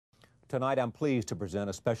Tonight, I'm pleased to present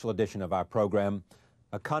a special edition of our program,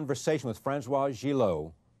 a conversation with Françoise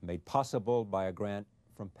Gilot, made possible by a grant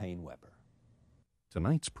from Paine Webber.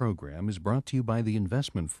 Tonight's program is brought to you by the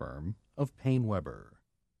investment firm of Paine Webber.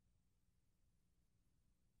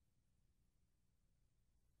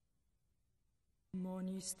 Mon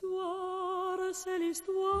histoire, c'est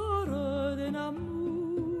l'histoire d'un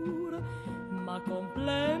amour. Ma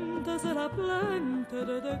complainte, c'est la plainte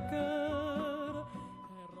de deux cœurs.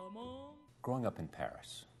 Growing up in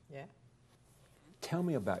Paris, Yeah. tell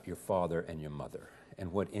me about your father and your mother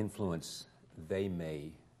and what influence they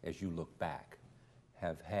may, as you look back,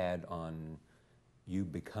 have had on you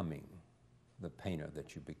becoming the painter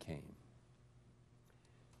that you became.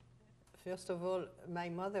 First of all, my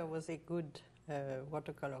mother was a good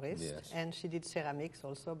watercolorist, Yes. and she did ceramics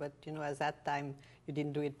also, but you know, at that time you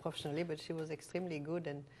didn't do it professionally, but she was extremely good,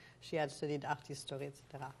 and she had studied art history,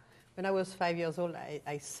 etc. When I was 5 years old,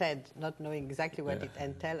 I said, not knowing exactly what it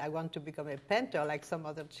entailed, I want to become a painter, like some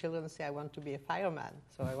other children say, I want to be a fireman.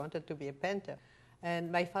 So I wanted to be a painter. And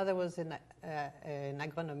my father was an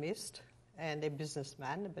agronomist and a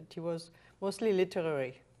businessman, but he was mostly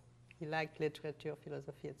literary. He liked literature,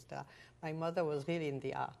 philosophy, etc. My mother was really in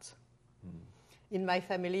the arts. In my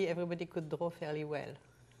family, everybody could draw fairly well.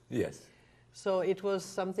 Yes. So it was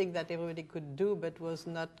something that everybody could do, but was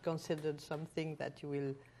not considered something that you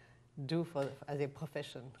will do as a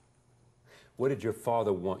profession. What did your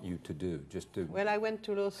father want you to do? Just to... Well, I went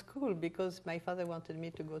to law school because my father wanted me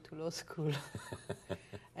to go to law school.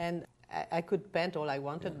 And I could paint all I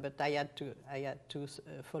wanted, but I had to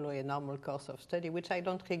follow a normal course of study, which I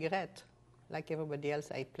don't regret. Like everybody else,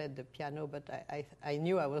 I played the piano, but I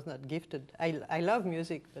knew I was not gifted. I love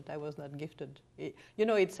music, but I was not gifted. You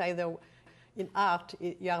know, it's either in art,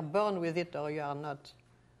 you are born with it or you are not.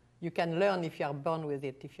 You can learn if you are born with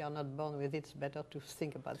it. If you are not born with it, it's better to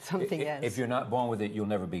think about something else. If you're not born with it, you'll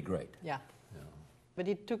never be great. Yeah. No. But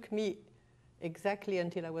it took me exactly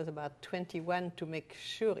until I was about 21 to make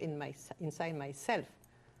sure inside myself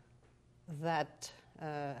that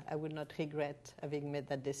I would not regret having made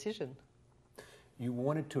that decision. You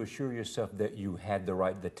wanted to assure yourself that you had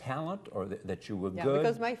the talent, or that you were good? Yeah,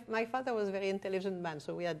 because my father was a very intelligent man,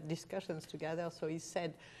 so we had discussions together. So he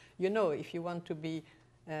said, you know, if you want to be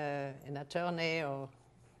an attorney or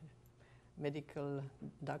medical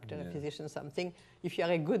doctor, a physician, something, if you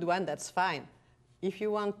are a good one, that's fine. If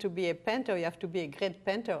you want to be a painter, you have to be a great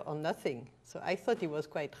painter or nothing. So I thought he was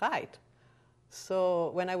quite right.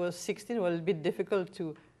 So when I was 16, it was a bit difficult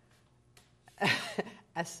to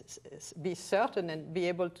be certain and be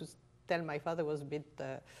able to tell my father was a bit,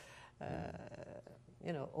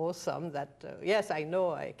 awesome that, yes, I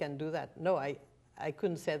know I can do that. No, I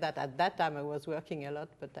couldn't say that. At that time, I was working a lot,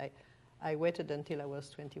 but I waited until I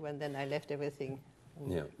was 21, then I left everything.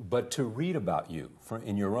 Yeah, but to read about you,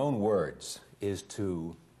 in your own words, is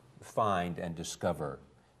to find and discover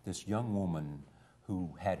this young woman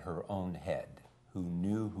who had her own head, who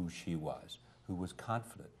knew who she was, who was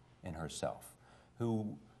confident in herself,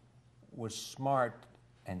 who was smart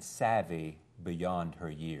and savvy beyond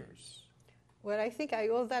her years. Well, I think I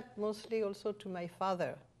owe that mostly also to my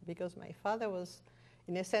father, because my father was,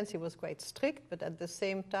 in a sense, he was quite strict, but at the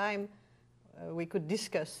same time, we could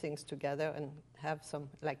discuss things together and have some,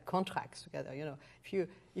 like, contracts together. You know,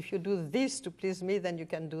 if you do this to please me, then you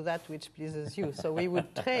can do that which pleases you. So we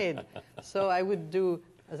would trade. So I would do,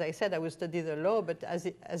 as I said, I would study the law, but as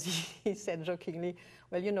he said jokingly,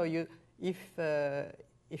 well, you know,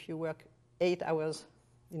 if you work 8 hours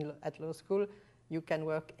at law school, you can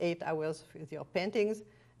work 8 hours with your paintings,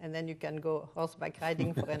 and then you can go horseback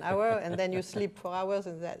riding for an hour, and then you sleep 4 hours,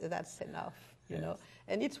 and that's enough, you know.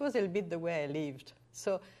 And it was a little bit the way I lived.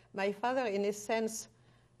 So my father, in a sense,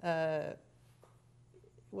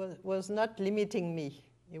 was not limiting me.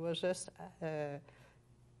 He was just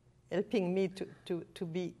helping me to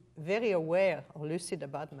be very aware or lucid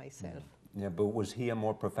about myself. Yeah, but was he a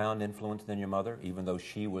more profound influence than your mother, even though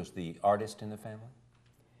she was the artist in the family?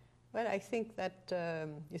 Well, I think that,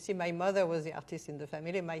 you see, my mother was the artist in the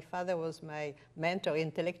family. My father was my mentor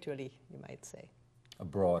intellectually, you might say. A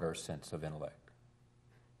broader sense of intellect.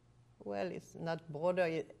 Well, it's not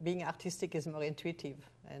broader. Being artistic is more intuitive.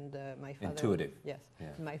 And my father... Intuitive. Yes.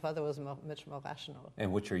 Yeah. My father was much more rational.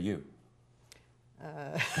 And which are you?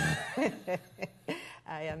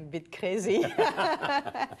 I am a bit crazy.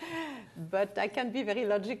 But I can be very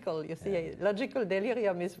logical. You see, logical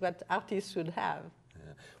delirium is what artists should have.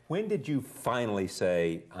 When did you finally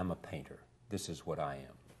say, I'm a painter, this is what I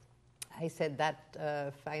am? I said that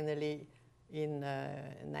finally in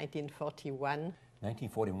 1941.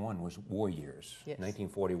 1941 was war years. Yes.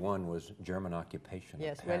 1941 was German occupation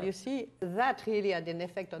Yes, of Paris. well, you see, that really had an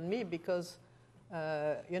effect on me because,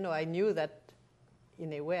 I knew that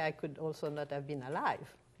in a way I could also not have been alive,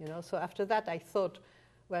 So after that I thought,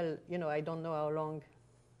 well, I don't know how long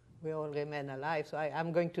we all remain alive, so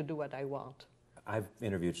I'm going to do what I want. I've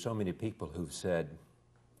interviewed so many people who've said,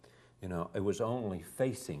 it was only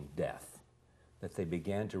facing death that they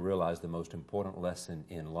began to realize the most important lesson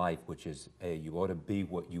in life, which is, A, you ought to be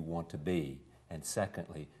what you want to be, and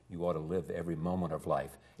secondly, you ought to live every moment of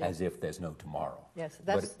life as if there's no tomorrow. Yes,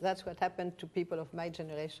 that's what happened to people of my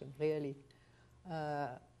generation, really.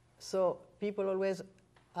 So people always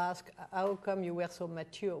ask, how come you were so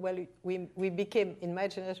mature? Well, we became, in my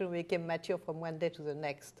generation, we became mature from one day to the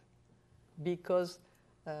next, because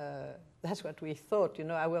that's what we thought,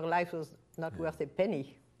 our life was not worth a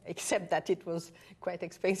penny, except that it was quite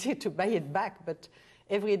expensive to buy it back. But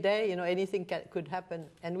every day, anything could happen.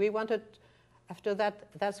 And we wanted, after that,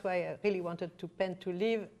 that's why I really wanted to pen, to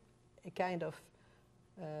leave a kind of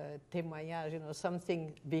témoignage,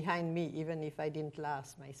 something behind me, even if I didn't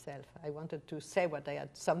last myself. I wanted to say what I had,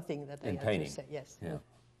 something that I had to say. Yes. Yeah.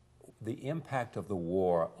 The impact of the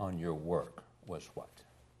war on your work was what?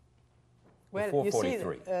 Well, Before you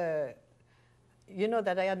 43. see, you know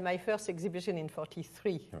that I had my first exhibition in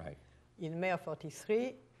 43, Right. in May of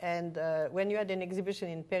 43, and when you had an exhibition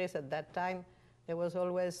in Paris at that time, there was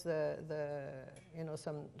always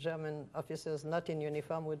some German officers not in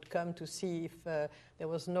uniform would come to see if there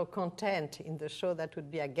was no content in the show that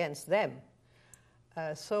would be against them.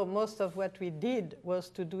 So most of what we did was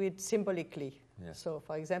to do it symbolically. Yes. So,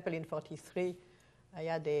 for example, in 43, I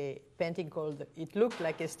had a painting called, it looked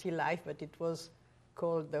like a still life, but it was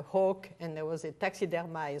called The Hawk, and there was a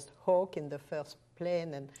taxidermized hawk in the first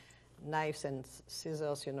plane, and knives and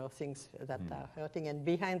scissors, things that are hurting. And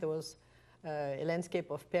behind there was a landscape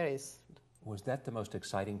of Paris. Was that the most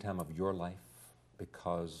exciting time of your life?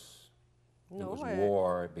 Because No, it was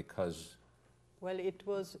war, because... Well, it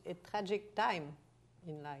was a tragic time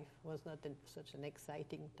in life. It was not such an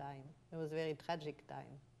exciting time. It was a very tragic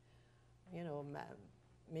time.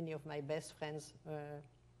 Many of my best friends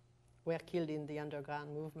were killed in the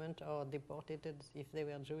underground movement or deported if they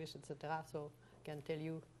were Jewish, etc. So I can tell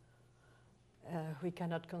you, we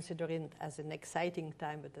cannot consider it as an exciting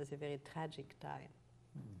time, but as a very tragic time.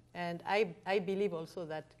 And I believe also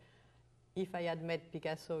that if I had met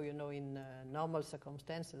Picasso, in normal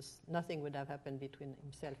circumstances, nothing would have happened between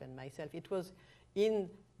himself and myself. It was in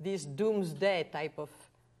this doomsday type of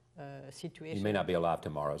situation. You may not be alive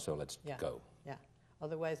tomorrow, so let's go. Yeah.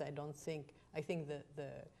 Otherwise, I think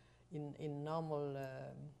in normal,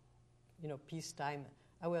 peacetime,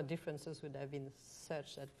 our differences would have been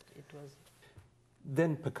such that it was.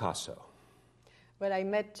 Then Picasso. Well, I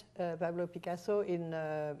met Pablo Picasso in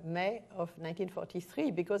May of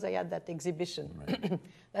 1943 because I had that exhibition. Right.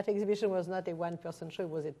 That exhibition was not a one-person show, it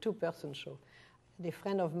was a two-person show. And a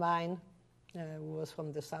friend of mine who was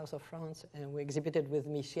from the south of France and who exhibited with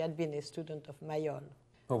me, she had been a student of Mayol.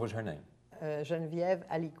 What was her name? Geneviève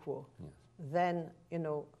Aliquot. Yeah. Then,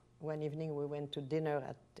 one evening we went to dinner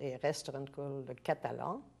at a restaurant called the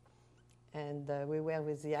Catalan, and we were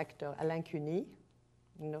with the actor Alain Cuny,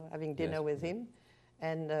 having dinner with him.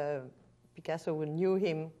 And Picasso, who knew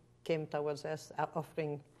him, came towards us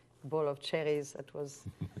offering a bowl of cherries. That was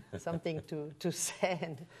something to say,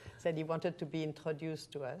 and said he wanted to be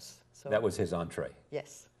introduced to us. So That was his entree.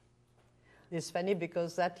 Yes. It's funny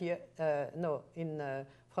because that year,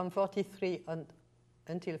 from 43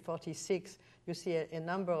 until 46, you see a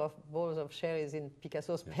number of bowls of cherries in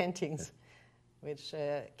Picasso's paintings, which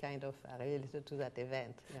kind of are related to that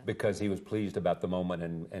event. Yeah. Because he was pleased about the moment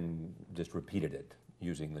and just repeated it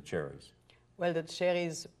using the cherries. Well, the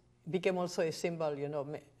cherries became also a symbol,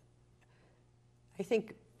 I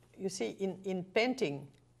think, you see, in painting,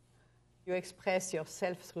 you express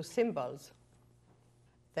yourself through symbols.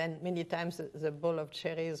 Then many times the bowl of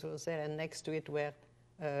cherries was there, and next to it were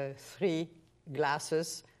 3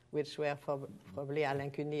 glasses, which were probably Alain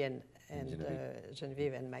Cuny and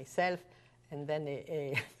Geneviève and myself. And then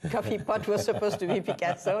a coffee pot was supposed to be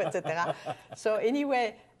Picasso, etc. So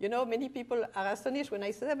anyway, many people are astonished when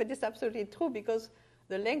I say that, but it's absolutely true because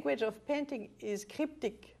the language of painting is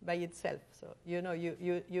cryptic by itself. So,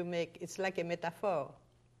 you make, it's like a metaphor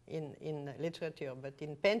in literature, but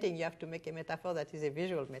in painting you have to make a metaphor that is a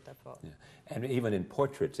visual metaphor. Yeah. And even in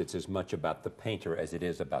portraits, it's as much about the painter as it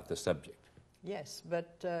is about the subject. Yes,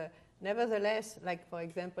 but nevertheless, like for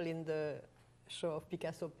example in the show of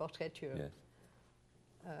Picasso Portraiture, Yes.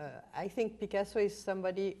 I think Picasso is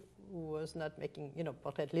somebody who was not making,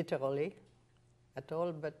 portrait literally at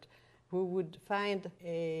all, but who would find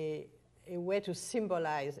a way to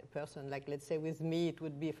symbolize a person. Like, let's say with me, it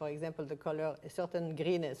would be, for example, the color, a certain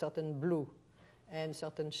green, a certain blue, and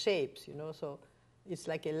certain shapes, you know. So it's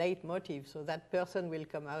like a leitmotif. So that person will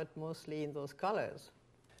come out mostly in those colors.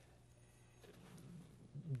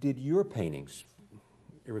 Did your paintings,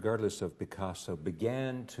 regardless of Picasso,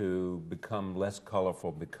 began to become less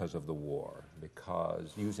colorful because of the war?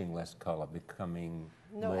 Because using less color, becoming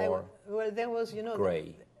more well, there was, you know,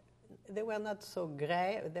 gray? They were not so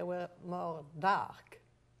gray, they were more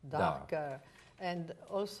darker. And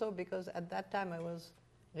also because at that time I was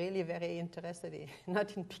really very interested in,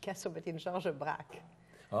 not in Picasso, but in Georges Braque.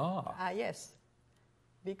 Yes.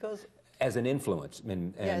 Because... As an influence.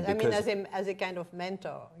 Yes, I mean as a kind of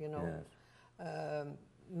mentor, you know. Yes.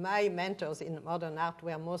 My mentors in modern art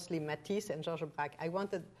were mostly Matisse and Georges Braque. I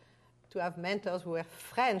wanted to have mentors who were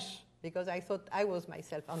French, because I thought I was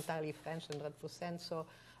myself entirely French, 100%. So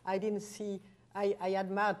I didn't see... I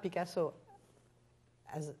admired Picasso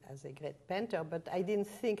as a great painter, but I didn't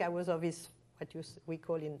think I was of his, we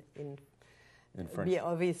call in French,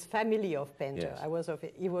 of his family of painters. Yes.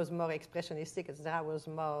 He was more expressionistic, and I was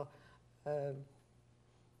more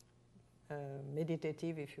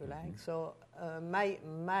meditative, if you like. So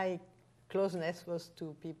my closeness was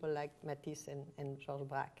to people like Matisse and Georges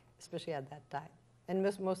Braque, especially at that time, and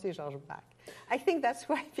mostly Georges Braque. I think that's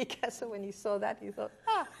why Picasso, when he saw that, he thought,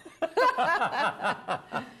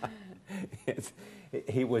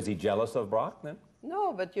 Was he jealous of Braque then?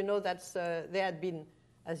 No, but you know, they had been,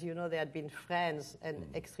 as you know, they had been friends and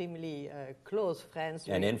extremely close friends.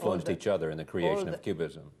 And influenced each other in the creation of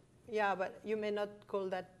Cubism. Yeah, but you may not call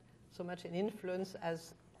that so much an influence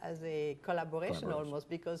as a collaboration almost,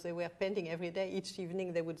 because they were painting every day. Each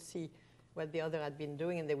evening they would see what the other had been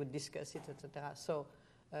doing and they would discuss it, etc. So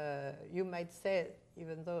you might say,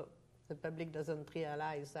 even though the public doesn't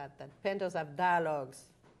realize that painters have dialogues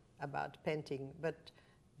about painting, but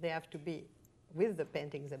they have to be with the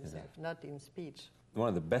paintings themselves, not in speech. One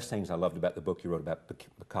of the best things I loved about the book you wrote about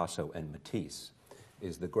Picasso and Matisse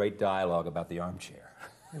is the great dialogue about the armchair.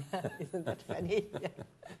 Isn't that funny? Yeah.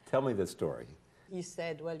 Tell me the story. He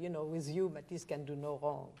said, well, you know, with you, Matisse can do no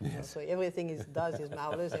wrong. Yes. You know, so everything he does is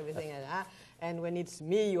marvelous, everything. And when it's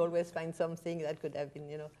me, you always find something that could have been,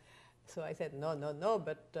 you know. So I said, no.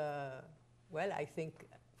 But, well, I think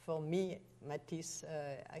for me, Matisse,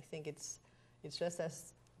 I think it's just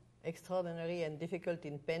as extraordinary and difficult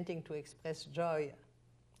in painting to express joy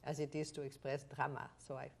as it is to express drama.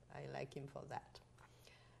 So I like him for that.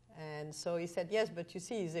 And so he said, yes, but you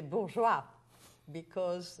see, he's a bourgeois,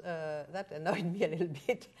 because that annoyed me a little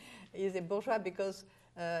bit. He's a bourgeois because,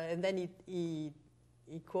 and then he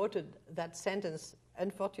quoted that sentence,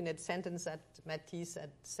 unfortunate sentence that Matisse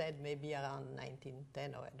had said maybe around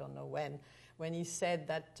 1910, or I don't know when he said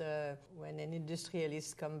that when an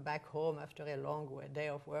industrialist comes back home after a long day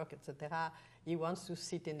of work, etc., he wants to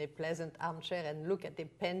sit in a pleasant armchair and look at a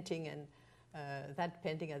painting, and that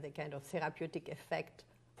painting has a kind of therapeutic effect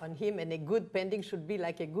on him, and a good painting should be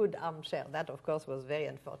like a good armchair. That, of course, was very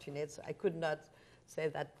unfortunate, so I could not say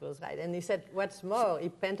that was right. And he said, what's more, he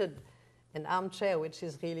painted an armchair which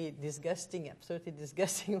is really disgusting, absolutely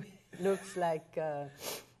disgusting. It looks like,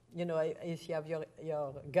 you know, if you have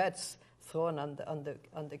your guts thrown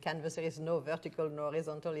on the canvas, there is no vertical, no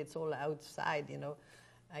horizontal, it's all outside, you know.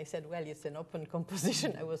 I said, well, it's an open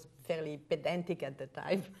composition. I was fairly pedantic at the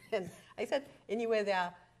time. And I said, anyway, there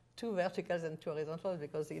are two verticals and two horizontals,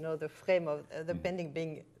 because, you know, the frame of the painting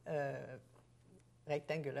being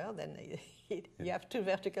rectangular, then you have two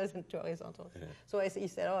verticals and two horizontals. Yeah. So he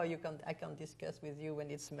said, I can't discuss with you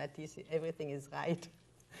when it's Matisse, everything is right.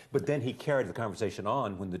 But then he carried the conversation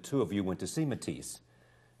on when the two of you went to see Matisse,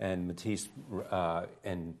 and Matisse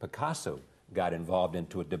and Picasso got involved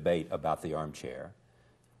into a debate about the armchair.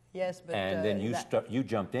 Yes, but... And then you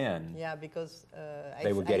jumped in. Yeah, because...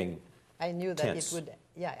 they were getting I knew that tense.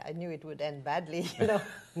 I knew it would end badly, you know.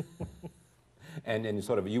 And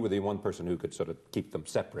sort of you were the one person who could sort of keep them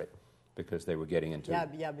separate because they were getting into...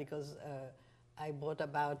 Yeah, because I brought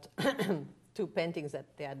about two paintings that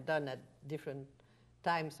they had done at different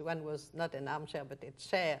times. One was not an armchair, but a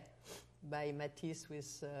chair by Matisse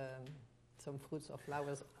with some fruits or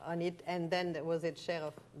flowers on it. And then there was a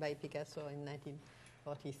chair by Picasso in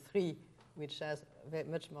 1943, which has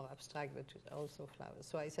much more abstract, but also flowers.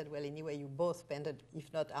 So I said, well, anyway, you both painted,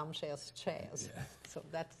 if not armchairs, chairs. Yeah. So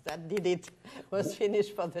that did it. Was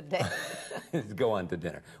finished for the day. Go on to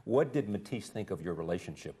dinner. What did Matisse think of your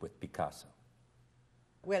relationship with Picasso?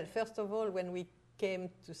 Well, first of all, when we came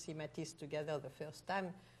to see Matisse together the first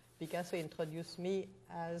time, Picasso introduced me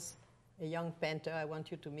as a young painter. I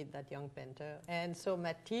want you to meet that young painter. And so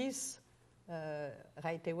Matisse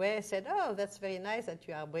right away said, "Oh, that's very nice that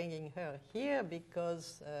you are bringing her here,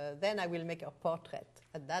 because then I will make a portrait."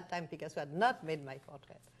 At that time, Picasso had not made my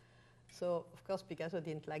portrait. So, of course, Picasso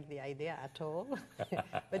didn't like the idea at all.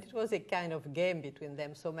 But it was a kind of game between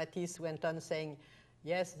them. So Matisse went on saying,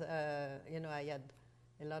 yes, I had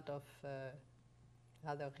a lot of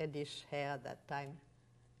rather reddish hair at that time,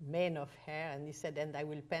 mane of hair, and he said, and I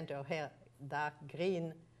will paint her hair dark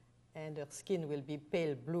green, and her skin will be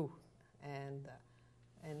pale blue. And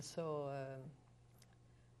so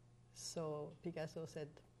Picasso said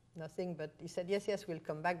nothing, but he said, yes, we'll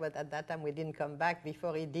come back, but at that time we didn't come back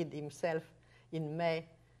before he did himself in May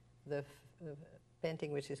the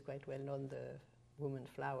painting, which is quite well known, the woman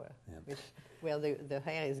flower, where the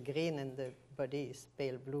hair is green and the body is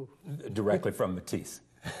pale blue. Directly from Matisse.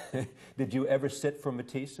 Did you ever sit for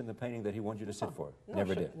Matisse in the painting that he wanted you to sit for? No,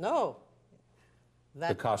 Never did? No.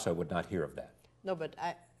 Picasso would not hear of that? No, but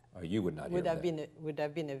or you would not hear of that? Would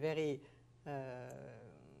have been a very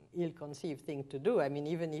ill-conceived thing to do. I mean,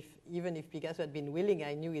 even if Picasso had been willing,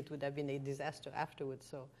 I knew it would have been a disaster afterwards,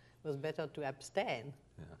 so it was better to abstain.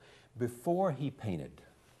 Yeah. Before he painted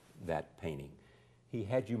that painting, he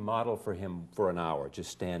had you model for him for an hour,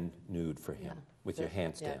 just stand nude for him with your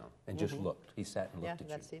hands down, and just looked. He sat and looked at you.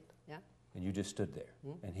 Yeah, that's it, yeah. And you just stood there,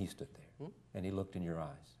 and he stood there, and he looked in your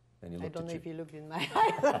eyes, and he looked I don't at know you. if he looked in my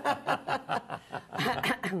eyes.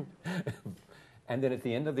 And then at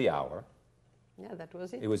the end of the hour, yeah, that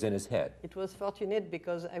was it. It was in his head. It was fortunate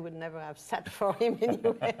because I would never have sat for him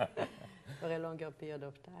anyway for a longer period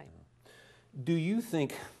of time. Do you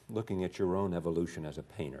think, looking at your own evolution as a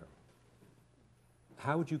painter,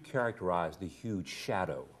 how would you characterize the huge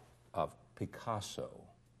shadow of Picasso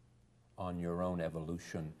on your own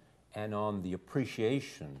evolution and on the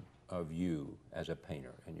appreciation of you as a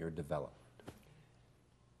painter and your development?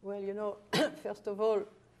 Well, first of all,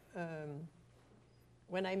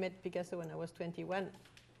 when I met Picasso when I was 21,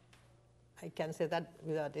 I can say that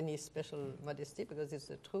without any special modesty because it's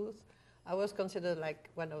the truth, I was considered like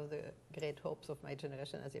one of the great hopes of my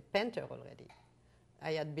generation as a painter already.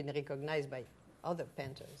 I had been recognized by other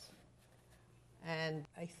painters. And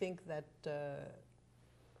I think that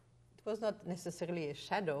it was not necessarily a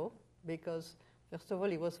shadow because, first of all,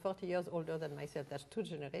 he was 40 years older than myself. That's 2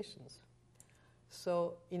 generations.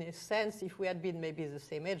 So in a sense, if we had been maybe the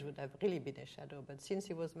same age, it would have really been a shadow. But since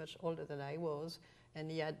he was much older than I was,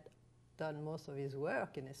 and he had done most of his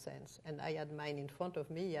work in a sense, and I had mine in front of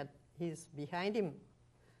me, he had his behind him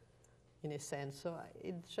in a sense. So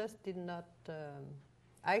it just did not...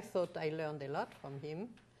 I thought I learned a lot from him,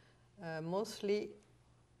 mostly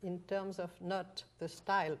in terms of not the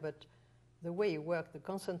style, but the way he worked, the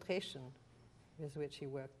concentration with which he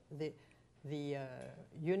worked, the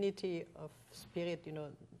unity of spirit,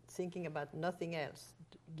 thinking about nothing else,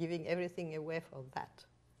 giving everything away for that.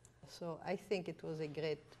 So I think it was a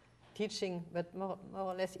great teaching, but more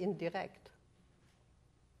or less indirect.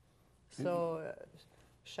 So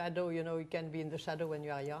shadow, you can be in the shadow when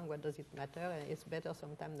you are young. What does it matter? And it's better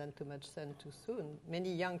sometimes than too much sun too soon.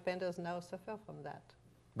 Many young painters now suffer from that.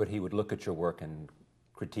 But he would look at your work and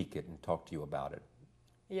critique it and talk to you about it.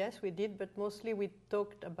 Yes, we did, but mostly we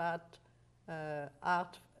talked about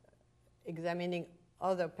art, examining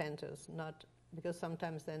other painters, not because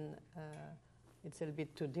sometimes then it's a little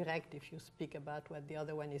bit too direct if you speak about what the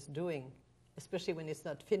other one is doing, especially when it's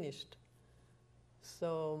not finished.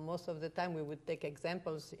 So most of the time we would take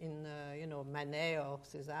examples in, Manet or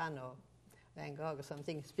Cézanne or Van Gogh or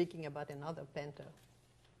something, speaking about another painter,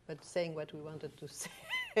 but saying what we wanted to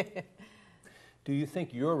say. Do you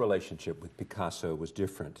think your relationship with Picasso was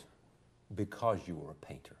different because you were a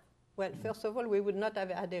painter? Well, first of all, we would not have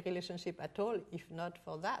had a relationship at all if not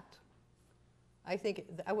for that. I think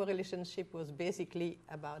our relationship was basically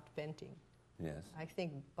about painting. Yes. I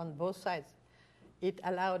think on both sides. It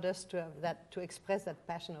allowed us to have that, to express that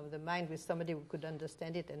passion of the mind with somebody who could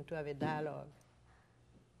understand it and to have a dialogue.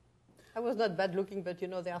 I was not bad looking, but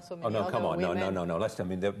there are so many other women. Oh, no, come on.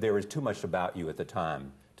 No. There was too much about you at the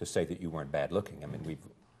time to say that you weren't bad looking. I mean,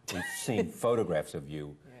 we've seen photographs of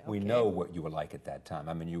you. Yeah, okay. We know what you were like at that time.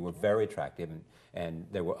 I mean, you were very attractive, and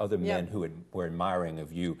there were other men who were admiring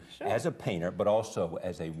of you as a painter, but also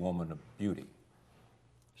as a woman of beauty.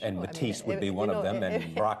 Sure. And Matisse would be one of them,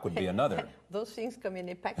 and Braque would be another. Those things come in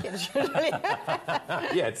a package, usually.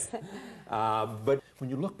 Yes. But when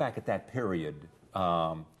you look back at that period,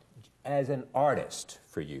 as an artist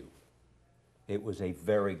for you, it was a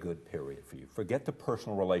very good period for you. Forget the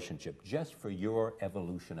personal relationship, just for your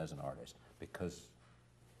evolution as an artist, because...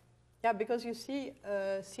 Yeah, because you see,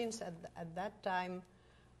 since at that time,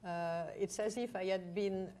 it's as if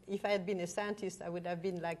if I had been a scientist, I would have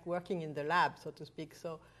been like working in the lab, so to speak.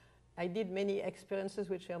 So I did many experiences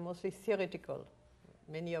which are mostly theoretical,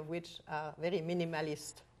 many of which are very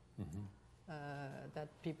minimalist, that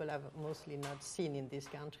people have mostly not seen in this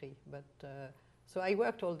country. But so I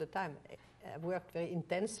worked all the time. I worked very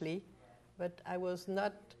intensely, but I was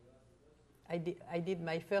not. I did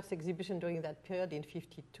my first exhibition during that period in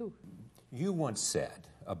 '52. You once said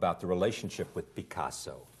about the relationship with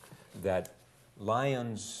Picasso that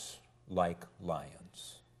lions like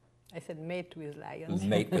lions. I said mate with lions.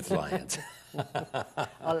 Mate with lions.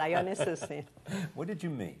 Or lionesses. What did you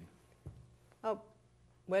mean? Oh,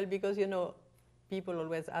 well, because, people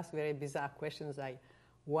always ask very bizarre questions like,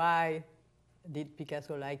 why did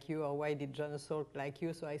Picasso like you, or why did John Salk like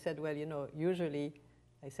you? So I said, well, usually,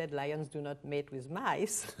 I said lions do not mate with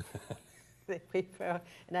mice. They prefer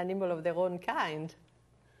an animal of their own kind.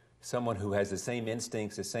 Someone who has the same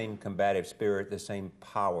instincts, the same combative spirit, the same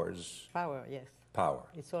powers. Power, yes. Power.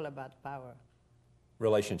 It's all about power.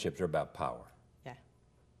 Relationships are about power. Yeah.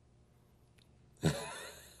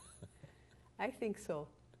 I think so.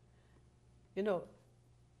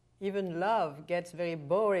 Even love gets very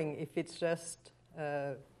boring if it's just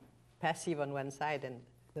passive on one side and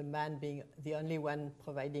the man being the only one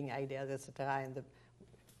providing ideas, etc., and the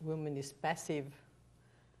woman is passive.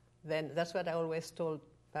 Then that's what I always told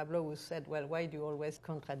Pablo, who said, well, why do you always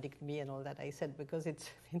contradict me and all that? I said, because it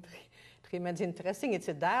remains interesting. It's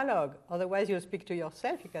a dialogue. Otherwise, you'll speak to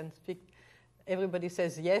yourself. You can speak. Everybody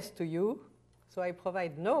says yes to you. So I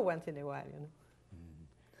provide no once in a while,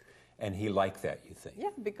 And he liked that, you think?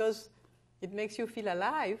 Yeah, because it makes you feel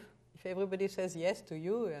alive. If everybody says yes to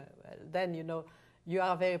you, then, you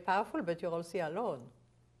are very powerful, but you're also alone.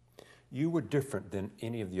 You were different than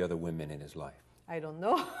any of the other women in his life. I don't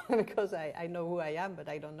know, because I know who I am, but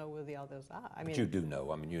I don't know who the others are. But you do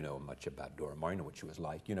know. You know much about Dora Maar. You know what she was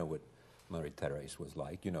like. You know what Marie-Thérèse was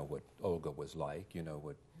like. You know what Olga was like. You know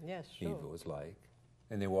what Eva was like.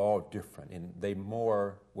 And they were all different. And they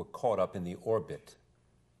more were caught up in the orbit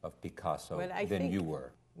of Picasso than you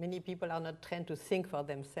were. Many people are not trained to think for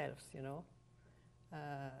themselves,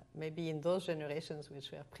 Maybe in those generations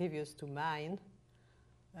which were previous to mine,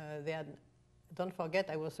 don't forget,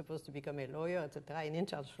 I was supposed to become a lawyer, etc. An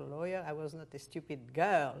international lawyer. I was not a stupid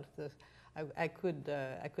girl. I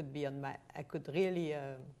could be on my. I could really.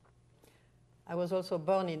 I was also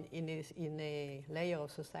born in a layer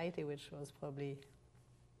of society which was probably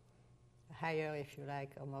higher, if you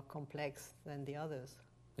like, or more complex than the others.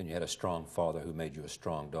 Then you had a strong father who made you a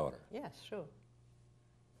strong daughter. Yes, sure.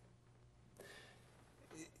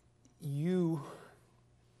 You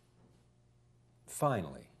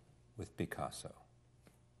finally, with Picasso,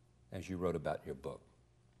 as you wrote about your book,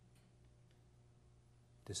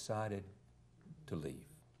 decided to leave.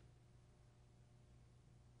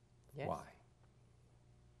 Yes. Why?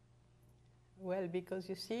 Well, because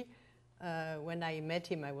you see, when I met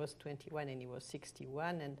him, I was 21 and he was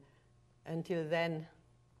 61, and until then,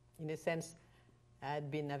 in a sense, I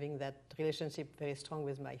had been having that relationship very strong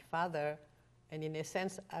with my father, and in a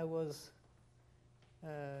sense, I was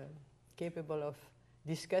capable of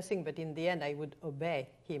discussing, but in the end, I would obey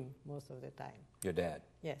him most of the time. Your dad?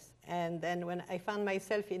 Yes. And then when I found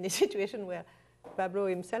myself in a situation where Pablo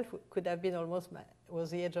himself could have been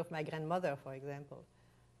was the age of my grandmother, for example.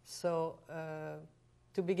 So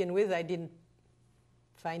to begin with, I didn't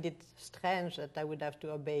find it strange that I would have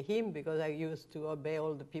to obey him, because I used to obey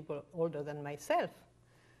all the people older than myself.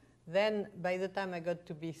 Then, by the time I got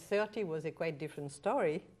to be 30, was a quite different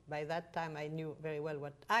story. By that time, I knew very well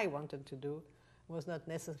what I wanted to do. It was not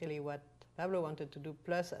necessarily what Pablo wanted to do.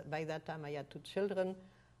 Plus, by that time, I had 2 children.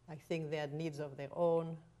 I think they had needs of their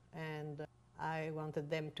own, and I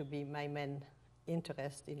wanted them to be my main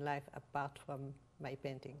interest in life apart from my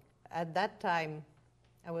painting. At that time,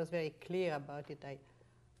 I was very clear about it.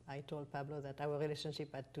 I told Pablo that our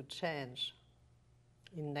relationship had to change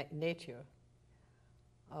in nature,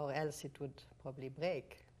 or else it would probably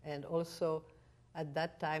break. And also, at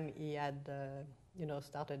that time, he had,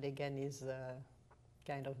 started again his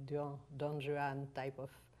kind of Don Juan type of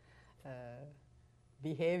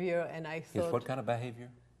behavior, and I thought... His what kind of behavior?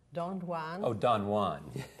 Don Juan. Oh, Don Juan.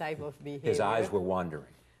 Type of behavior. His eyes were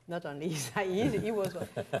wandering. Not only his eyes, he was...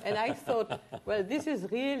 And I thought, well, this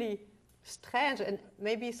is really strange, and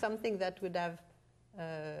maybe something that would have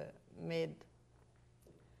made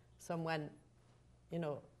someone,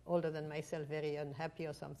 older than myself very unhappy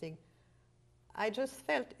or something. I just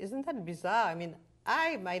felt, isn't that bizarre? I mean,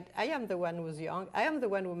 I am the one who's young. I am the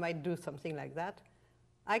one who might do something like that.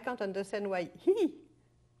 I can't understand why he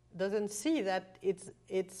doesn't see that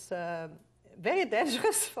it's very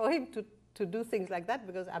dangerous for him to do things like that,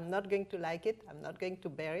 because I'm not going to like it, I'm not going to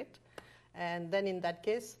bear it. And then in that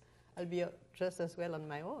case, I'll be just as well on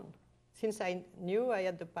my own. Since I knew I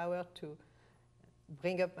had the power to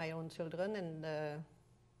bring up my own children and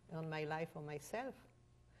earn my life for myself.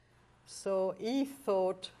 So he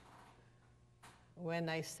thought, when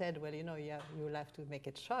I said, well, you'll have to make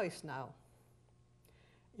a choice now.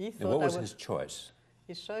 He thought and what was his choice?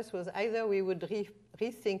 His choice was either we would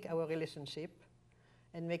rethink our relationship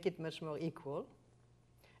and make it much more equal,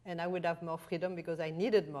 and I would have more freedom because I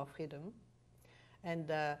needed more freedom,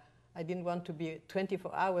 and I didn't want to be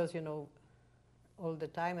 24 hours, all the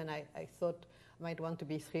time, and I thought I might want to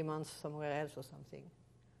be 3 months somewhere else or something.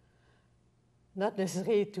 Not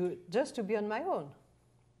necessarily just to be on my own.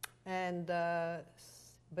 And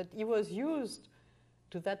but he was used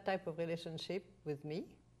to that type of relationship with me,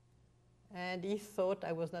 and he thought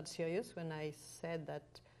I was not serious when I said that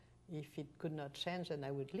if it could not change, then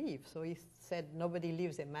I would leave. So he said, nobody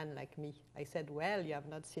leaves a man like me. I said, well, you have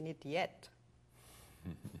not seen it yet.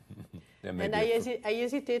 And I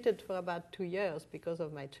hesitated for about 2 years because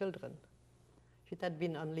of my children. If it had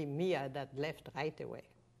been only me, I'd have left right away.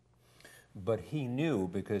 But he knew,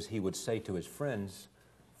 because he would say to his friends,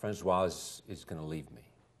 Françoise is going to leave me.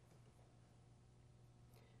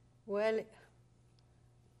 Well,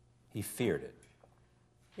 he feared it.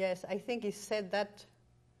 Yes, I think he said that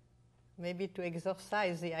maybe to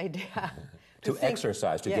exorcise the idea. to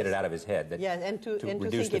exercise, to get it out of his head. And to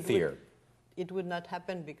reduce the fear. It would not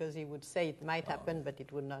happen, because he would say it might happen, but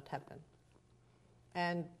it would not happen.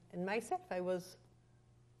 And myself, I was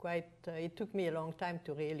quite, it took me a long time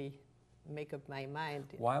to really make up my mind.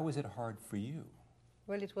 Why was it hard for you?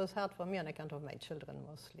 Well, it was hard for me on account of my children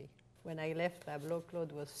mostly. When I left Pablo,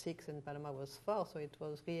 Claude was 6 and Paloma was 4, so it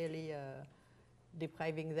was really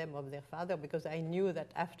depriving them of their father, because I knew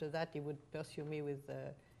that after that he would pursue me with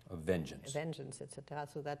vengeance, etc.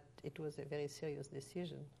 So that it was a very serious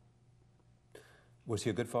decision. Was he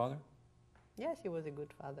a good father? Yes, he was a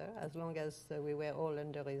good father, as long as we were all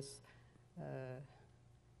under his,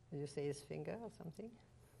 his finger or something.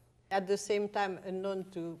 At the same time, unknown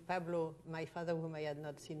to Pablo, my father, whom I had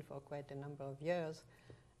not seen for quite a number of years,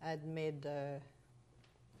 had made,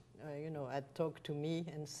 had talked to me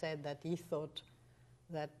and said that he thought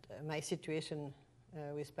that my situation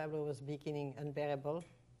with Pablo was beginning unbearable.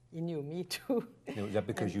 He knew me too. Was that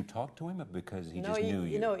because you talked to him, or because he just knew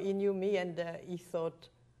you? No, he knew me, and he thought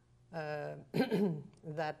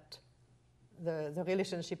that the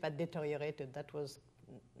relationship had deteriorated. That was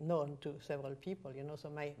known to several people, So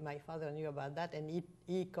my father knew about that, and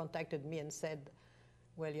he contacted me and said,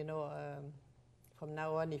 well, from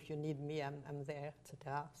now on, if you need me, I'm there,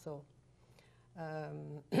 etc. So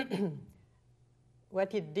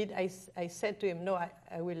what he did, I said to him, no,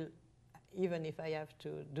 I will, even if I have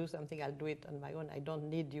to do something, I'll do it on my own. I don't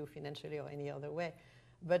need you financially or any other way.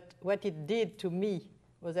 But what it did to me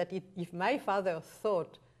was that if my father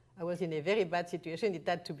thought I was in a very bad situation, it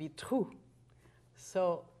had to be true.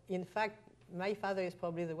 So, in fact, my father is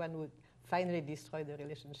probably the one who finally destroyed the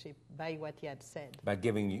relationship by what he had said.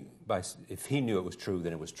 If he knew it was true,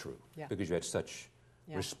 then it was true. Yeah. Because you had such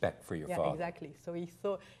respect for your father. Yeah, exactly.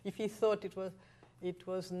 So if he thought it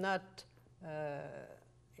was not,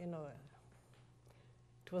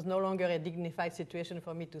 it was no longer a dignified situation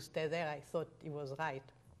for me to stay there, I thought he was right.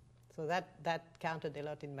 So that counted a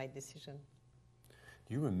lot in my decision.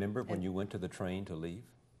 Do you remember when you went to the train to leave?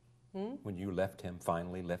 When you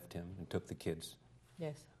finally left him and took the kids?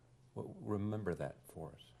 Yes. Well, remember that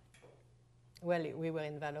for us. Well, we were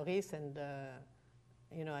in Valoris, and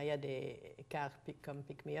I had a car come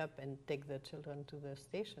pick me up and take the children to the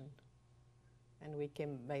station. And we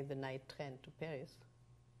came by the night train to Paris.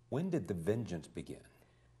 When did the vengeance begin?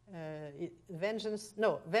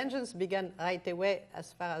 Vengeance began right away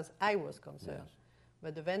as far as I was concerned. Yes.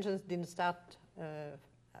 But the vengeance didn't start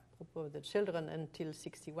apropos of the children until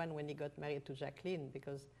 1961, when he got married to Jacqueline,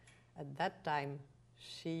 because at that time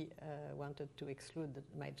she wanted to exclude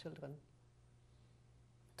my children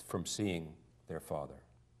from seeing their father.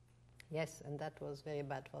 Yes, and that was very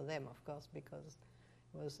bad for them, of course, because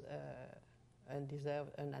it was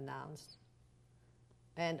undeserved, unannounced.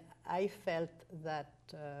 And I felt that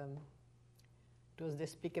it was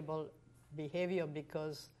despicable behavior,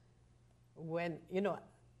 because when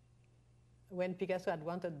Picasso had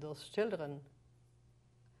wanted those children,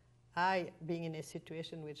 I, being in a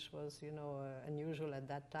situation which was, unusual at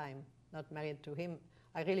that time, not married to him,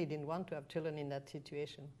 I really didn't want to have children in that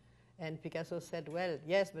situation. And Picasso said, well,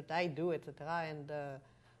 yes, but I do, etc., and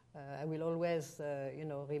I will always,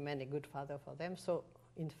 remain a good father for them. So,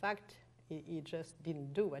 in fact, He just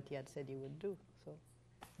didn't do what he had said he would do. So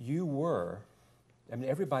You were, I mean,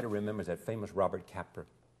 everybody remembers that famous Robert Capra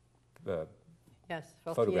yes,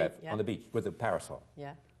 48, photograph yeah. on the beach with a parasol.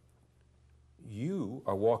 Yeah. You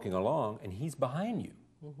are walking along, and he's behind you,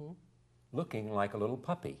 looking like a little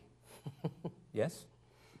puppy. Yes?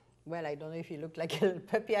 Well, I don't know if he looked like a little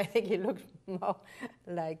puppy. I think he looked more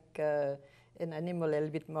like an animal, a little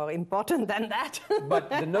bit more important than that. But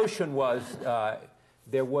the notion was,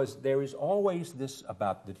 there is always this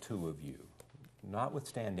about the two of you,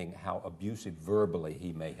 notwithstanding how abusive verbally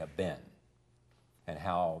he may have been, and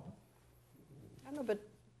how I know, but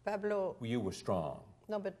Pablo. you were strong.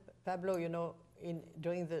 No, but Pablo, you know,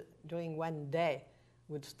 during one day,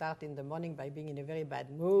 would start in the morning by being in a very bad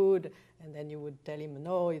mood, and then you would tell him,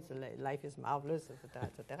 no, life is marvelous, etc.,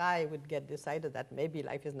 etc. He would get decided that maybe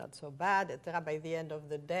life is not so bad, etc. By the end of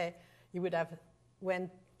the day, he would have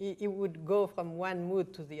he would go from one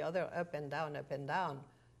mood to the other, up and down, up and down.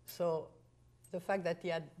 So the fact that he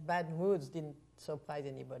had bad moods didn't surprise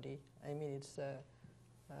anybody. I mean,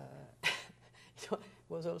 it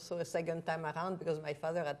was also a second time around because my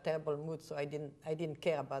father had terrible moods, so I didn't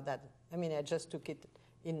care about that. I mean, I just took it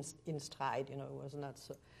in stride, you know. It was not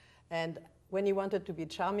so. And when he wanted to be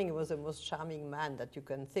charming, he was the most charming man that you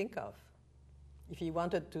can think of. If he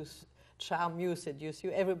wanted to charm you, seduce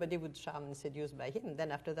you, everybody would charm and seduce by him.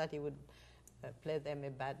 Then after that, he would play them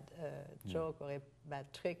a bad joke or a bad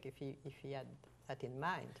trick if he had that in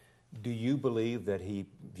mind. Do you believe that he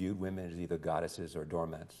viewed women as either goddesses or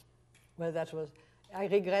doormats? Well, that was. I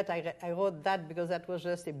regret I wrote that because that was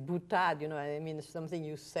just a boutade, you know. I mean, it's something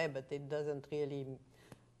you say, but it doesn't mean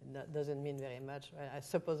very much.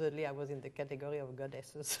 Supposedly, I was in the category of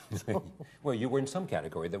goddesses. So. Well, you were in some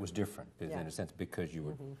category that was different, in Yeah. a sense, because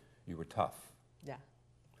you were tough. Yeah.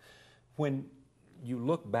 When you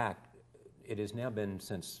look back, it has now been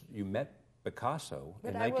since you met Picasso.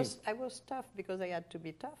 But in I was tough because I had to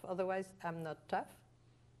be tough. Otherwise, I'm not tough.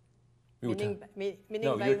 You were Meaning, tough. meaning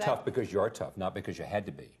No, by you're that, tough because you're tough, not because you had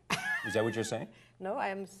to be. Is that what you're saying? No,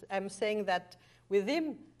 I'm saying that with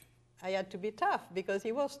him, I had to be tough because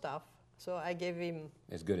he was tough. So I gave him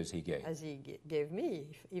As good as he gave. as he gave me.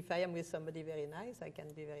 If I am with somebody very nice, I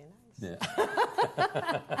can be very nice. Yeah.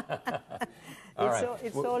 All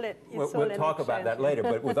right. We'll talk about that later,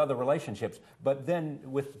 but with other relationships. But then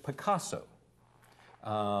with Picasso,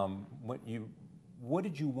 why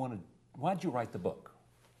did you write the book?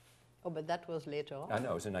 Oh, but that was later on. I know,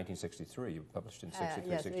 it was in 1963. You published it in 63,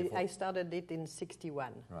 Yes, 64. I started it in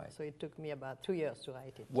 61. Right. So it took me about 2 years to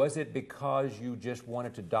write it. Was it because you just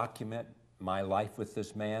wanted to document my life with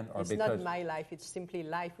this man? Or It's because not my life, it's simply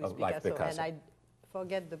life with of life Picasso. Picasso. And I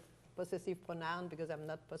forget the possessive pronoun because I'm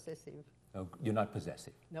not possessive. Oh, you're not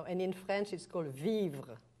possessive? No, and in French it's called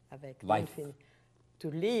vivre, avec Life. to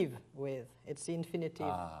live with. It's the infinitive.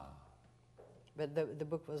 Ah. But the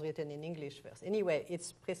book was written in English first. Anyway,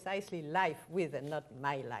 it's precisely life with and not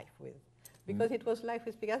my life with. Because it was life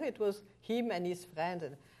with Picasso, it was him and his friends.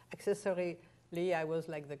 And accessorily, I was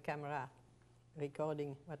like the camera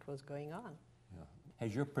recording what was going on. Yeah.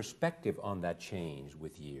 Has your perspective on that changed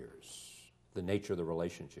with years? The nature of the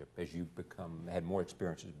relationship, as you had more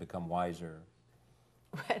experiences, become wiser?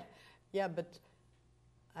 Well, yeah, but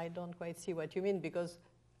I don't quite see what you mean because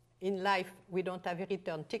in life we don't have a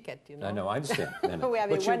return ticket, you know. I know, I understand. I know. We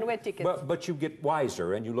have But a one-way ticket. But you get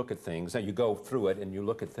wiser and you look at things and you go through it and you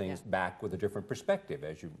look at things back with a different perspective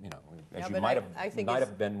as you might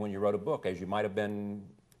have been when you wrote a book, as you might have been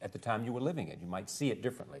at the time you were living it. You might see it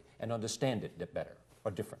differently and understand it better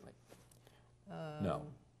or differently. No.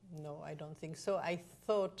 No, I don't think so. I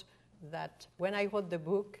thought that when I wrote the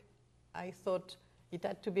book, I thought it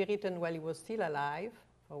had to be written while he was still alive,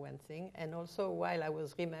 for one thing, and also while I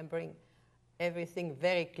was remembering everything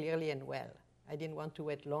very clearly and well. I didn't want to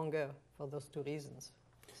wait longer for those two reasons.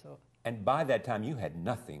 So. And by that time, you had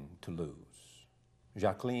nothing to lose.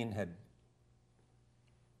 Jacqueline had...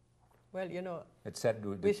 Well, you know, had said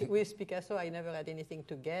with Picasso, I never had anything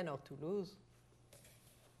to gain or to lose.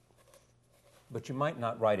 But you might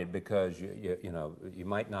not write it because, you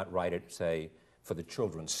might not write it, say, for the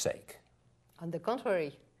children's sake. On the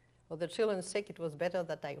contrary, for the children's sake, it was better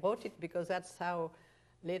that I wrote it because that's how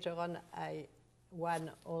later on I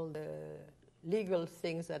won all the legal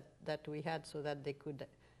things that we had so that they could,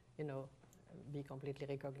 be completely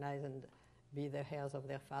recognized and be the heirs of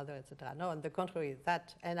their father, etc. No, on the contrary,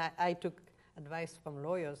 and I took advice from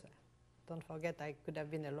lawyers. Don't forget, I could have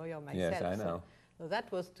been a lawyer myself. Yes, I know. So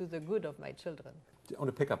that was to the good of my children. I want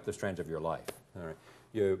to pick up the strands of your life. All right.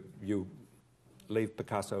 You leave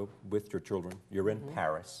Picasso with your children. You're in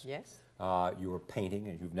Paris. Yes. You were painting,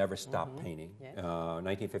 and you've never stopped painting. Yes.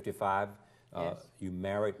 1955, Yes. you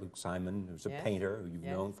married Luke Simon, who's a Yes. painter who you've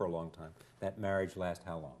Yes. known for a long time. That marriage lasted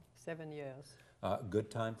how long? 7 years.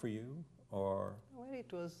 Good time for you, or Well,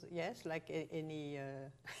 it was, yes, like any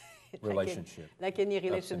relationship? like any Ups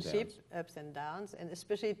and relationship, downs. ups and downs, and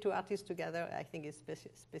especially two artists together, I think is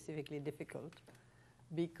specifically difficult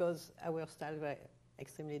because our styles were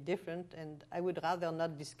extremely different, and I would rather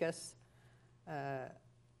not discuss.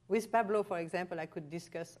 With Pablo, for example, I could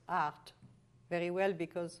discuss art very well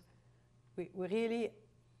because we really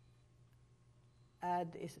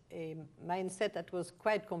had a mindset that was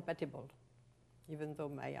quite compatible. Even though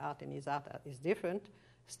my art and his art is different,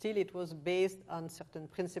 still it was based on certain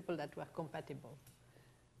principles that were compatible.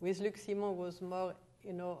 With Luc Simon was more,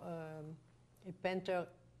 a painter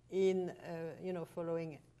in,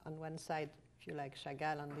 following on one side, if you like,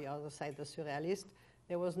 Chagall, on the other side, the surrealist.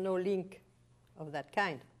 There was no link of that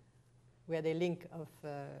kind. We had a link of,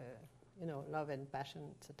 love and passion,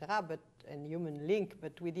 etc., and human link,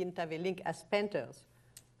 but we didn't have a link as painters.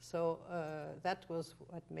 So that was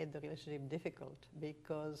what made the relationship difficult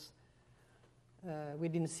because we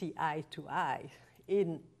didn't see eye to eye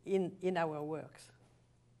in our works.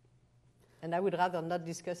 And I would rather not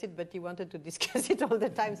discuss it, but he wanted to discuss it all the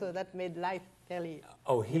time, so that made life fairly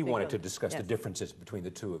Oh, he difficult. wanted to discuss the Yes. differences between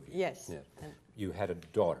the two of you. Yes. Yeah. And You had a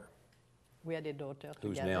daughter we had a daughter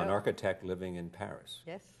who's together. now an architect living in Paris,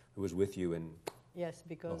 Yes. who was with you in... Yes,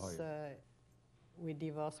 because La we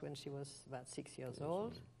divorced when she was about 6 years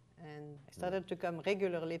old. And I started to come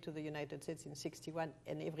regularly to the United States in 1961,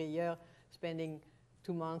 and every year spending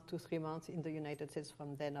 2 months, 3 months in the United States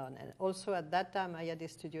from then on. And also at that time, I had a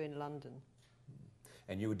studio in London.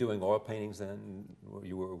 And you were doing oil paintings then?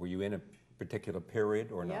 Were you in a particular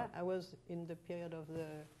period or Yeah, not? I was in the period of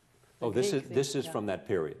the Oh, this Greek is thing, from that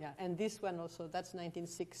period. Yeah, and this one also, that's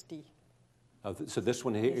 1960. Oh, so this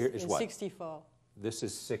one here is in what? 64. This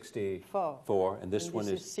is 64, and this one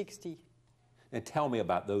is is... 60. And tell me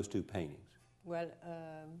about those two paintings. Well,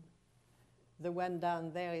 the one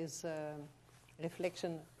down there is a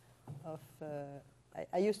reflection of...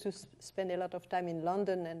 I used to spend a lot of time in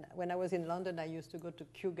London, and when I was in London, I used to go to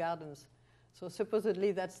Kew Gardens. So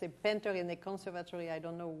supposedly that's a painter in a conservatory. I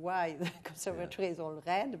don't know why the conservatory is all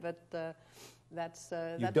red, but that's...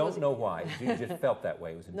 You don't know why. You just felt that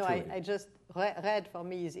way. It was No, intuitive. I just... Red for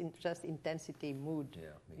me is just intensity, mood. Yeah,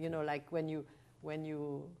 me You too. know, like when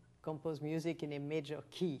you compose music in a major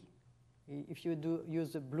key. If you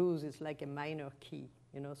use the blues, it's like a minor key,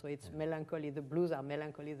 so it's melancholy. The blues are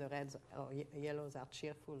melancholy, the reds or yellows are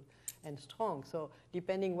cheerful and strong. So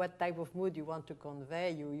depending what type of mood you want to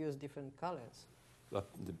convey, you use different colors.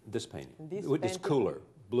 This painting. This It's painting- cooler.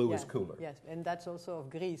 Blue is Yeah, cooler. Yes, and that's also of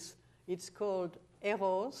Greece. It's called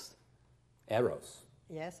Eros. Eros.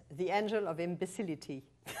 Yes, the angel of imbecility.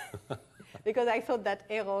 Because I thought that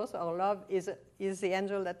Eros, or love, is the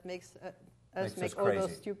angel that makes us make all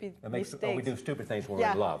those stupid mistakes. We do stupid things when yeah,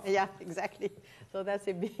 we're in love. Yeah, exactly. So that's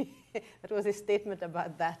that was a statement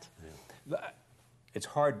about that. Yeah. It's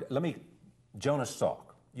hard. Jonas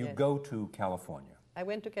Salk, you Yes. go to California. I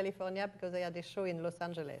went to California because I had a show in Los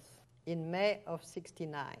Angeles in May of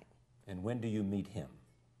 '69. And when do you meet him?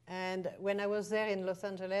 And when I was there in Los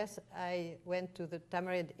Angeles, I went to the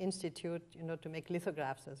Tamarind Institute, to make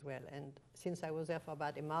lithographs as well. And since I was there for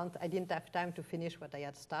about a month, I didn't have time to finish what I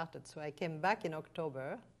had started. So I came back in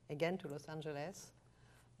October, again to Los Angeles,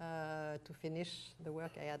 to finish the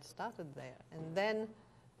work I had started there. And then,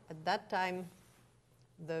 at that time,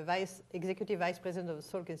 the executive vice president of the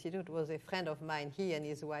Salk Institute was a friend of mine. He and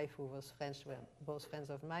his wife, who was French, were both friends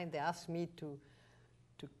of mine. They asked me to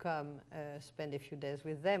come spend a few days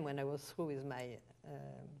with them when I was through with my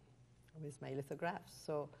lithographs.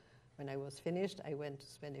 So when I was finished, I went to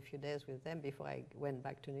spend a few days with them before I went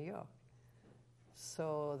back to New York.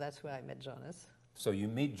 So that's where I met Jonas. So you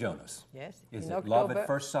meet Jonas. Yes. Is in it October, love at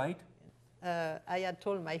first sight? I had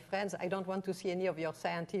told my friends, I don't want to see any of your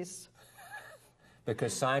scientists.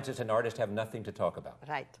 Because scientists and artists have nothing to talk about.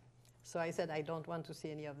 Right. So I said, I don't want to see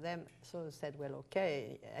any of them. So they said, well,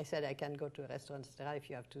 okay. I said, I can go to a restaurant, etc. If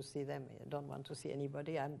you have to see them, I don't want to see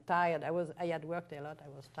anybody. I'm tired. I had worked a lot. I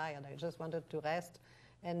was tired. I just wanted to rest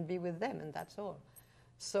and be with them, and that's all.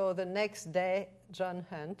 So the next day, John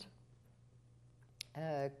Hunt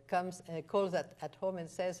calls at home and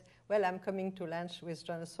says, well, I'm coming to lunch with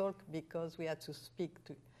Jonas Salk because we had to speak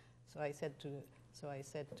to... So I said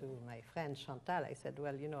to my friend Chantal, I said,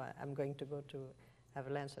 well, I'm going to go to have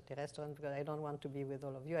lunch at the restaurant because I don't want to be with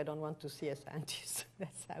all of you. I don't want to see a scientist.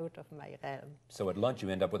 That's out of my realm. So at lunch you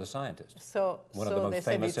end up with a scientist. So one of the most they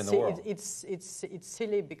said famous in the world. It's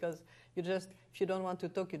silly because you just, if you don't want to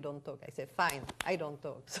talk, you don't talk. I said, fine, I don't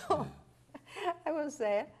talk. So I was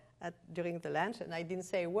there during the lunch and I didn't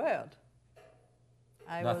say a word.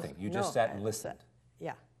 Nothing. You just sat and listened.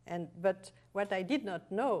 Yeah. But what I did not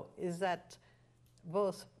know is that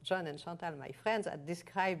both John and Chantal, my friends, had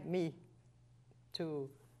described me to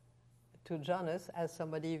Jonas as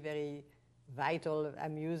somebody very vital,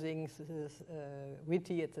 amusing,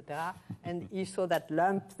 witty, etc. And he saw that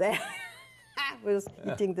lump there, was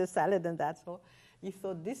eating the salad and that's all. He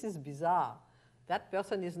thought, this is bizarre. That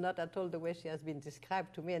person is not at all the way she has been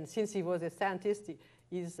described to me. And since he was a scientist,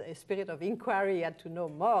 his spirit of inquiry had to know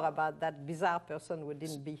more about that bizarre person who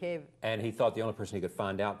didn't behave. And he thought the only person he could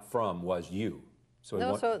find out from was you. So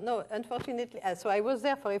no, unfortunately, so I was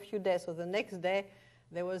there for a few days. So the next day,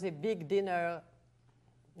 there was a big dinner,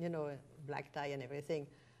 black tie and everything,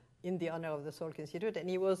 in the honor of the Salk Institute. And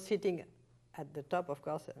he was sitting at the top, of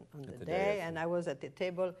course, on the day. And I was at the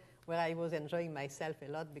table where I was enjoying myself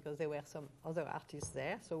a lot because there were some other artists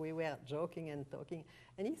there. So we were joking and talking.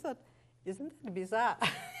 And he thought, isn't that bizarre?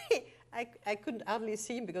 I couldn't hardly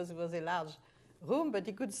see him because it was a large room, but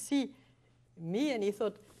he could see me. And he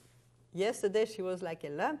thought, yesterday she was like a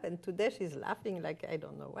lump, and today she's laughing like I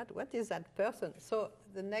don't know what. What is that person? So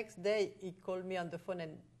the next day he called me on the phone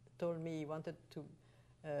and told me he wanted to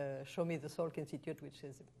show me the Salk Institute, which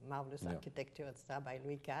is marvelous architecture, etc., by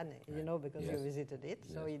Louis Kahn, because you visited it.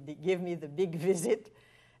 So he gave me the big visit.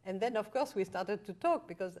 And then, of course, we started to talk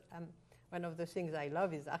because one of the things I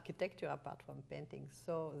love is architecture apart from painting.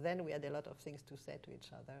 So then we had a lot of things to say to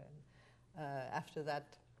each other. And after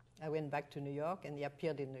that, I went back to New York, and he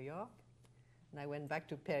appeared in New York. And I went back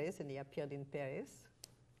to Paris, and he appeared in Paris.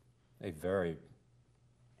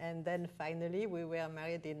 And then finally, we were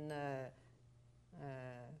married in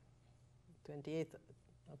 28th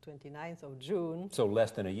or 29th of June. So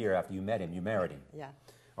less than a year after you met him, you married him. Yeah.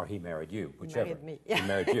 Or he married you, whichever. He married me. He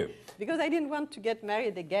married you. Because I didn't want to get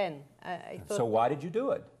married again. I thought, so why did you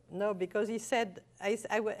do it? No, because he said, I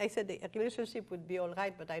said a relationship would be all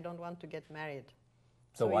right, but I don't want to get married.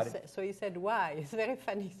 So he said, why? It's very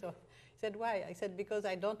funny. So he said, why? I said, because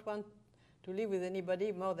I don't want to live with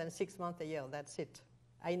anybody more than 6 months a year. That's it.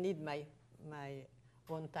 I need my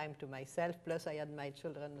own time to myself. Plus, I had my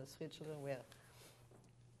children, the 3 children were,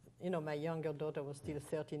 my younger daughter was still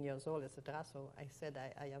 13 years old, etc. So I said,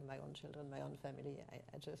 I have my own children, my own family.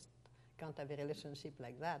 I just can't have a relationship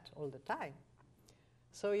like that all the time.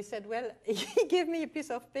 So he said, well, he gave me a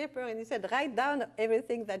piece of paper and he said, write down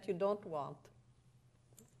everything that you don't want.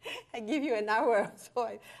 I give you an hour. So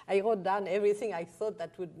I wrote down everything I thought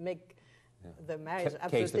that would make the marriage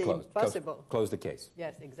absolutely impossible. Close the case.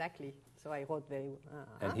 Yes, exactly. So I wrote very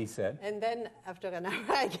And he said? And then after an hour,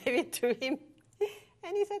 I gave it to him.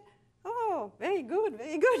 And he said, oh, very good,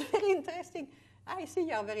 very interesting. I see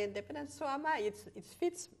you are very independent, so am I. It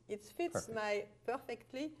fits my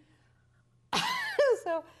perfectly.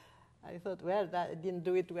 So I thought, well, I didn't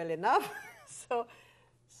do it well enough. So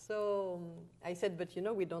I said, but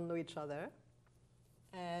we don't know each other.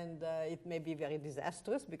 And it may be very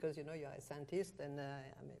disastrous because, you're a scientist and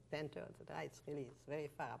I'm a painter, etc. It's very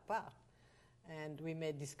far apart. And we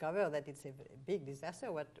may discover that it's a big disaster,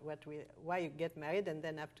 why you get married and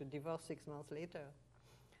then have to divorce 6 months later.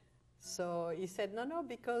 So he said, no,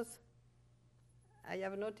 because I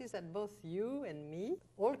have noticed that both you and me,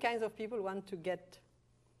 all kinds of people want to get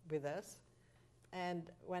with us.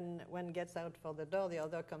 And when one gets out for the door, the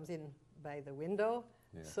other comes in by the window.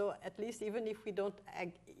 Yeah. So at least even if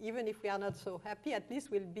we are not so happy, at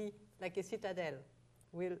least we'll be like a citadel.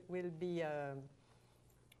 We'll be a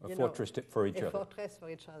fortress for each other. A fortress for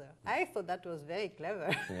each other. I thought that was very clever.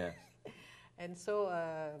 Yeah. And so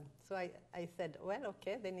I said, well,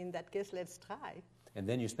 okay, then in that case, let's try. And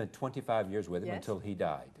then you spent 25 years with him until he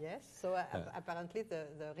died. Yes, so apparently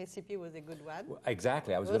the recipe was a good one. Well,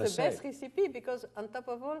 exactly, I was going to say. It was the best recipe because on top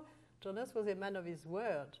of all, Jonas was a man of his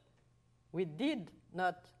word. We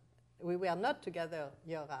were not together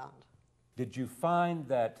year-round. Did you find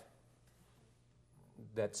that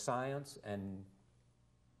science and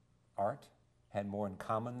art had more in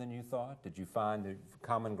common than you thought? Did you find the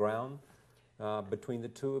common ground between the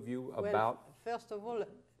two of you about? Well, first of all,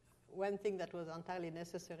 one thing that was entirely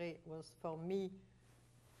necessary was for me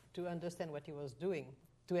to understand what he was doing.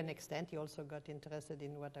 To an extent, he also got interested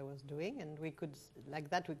in what I was doing, and we could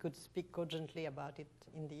speak cogently about it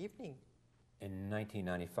in the evening. In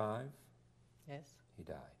 1995? Yes. He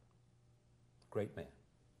died. Great man.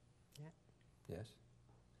 Yeah. Yes?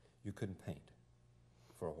 You couldn't paint.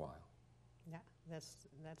 while. Yeah,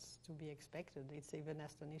 that's to be expected. It's even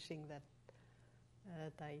astonishing that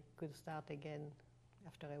I could start again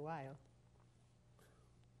after a while.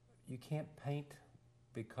 You can't paint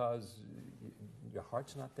because your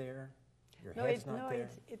heart's not there? Your head's not there?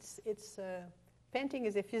 It's painting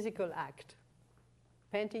is a physical act.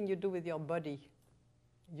 Painting you do with your body.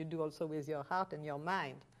 You do also with your heart and your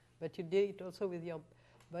mind. But you do it also with your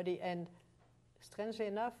body. And strangely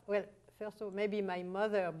enough, well, first of all, maybe my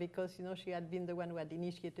mother, because she had been the one who had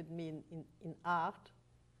initiated me in art.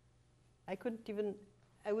 I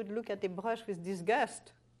would look at a brush with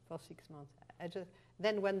disgust for 6 months.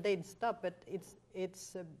 Then one day it stopped, but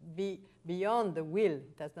it's beyond the will.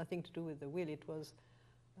 It has nothing to do with the will. It was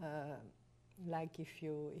like if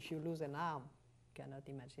you lose an arm, you cannot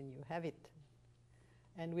imagine you have it.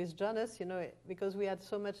 And with Jonas, because we had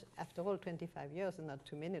so much, after all, 25 years and not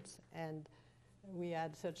 2 minutes, and we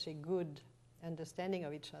had such a good understanding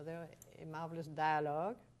of each other, a marvelous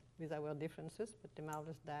dialogue with our differences, but a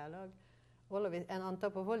marvelous dialogue, all of it. And on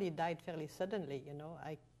top of all, he died fairly suddenly,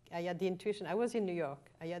 I had the intuition. I was in New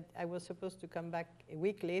York. I was supposed to come back a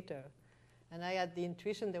week later, and I had the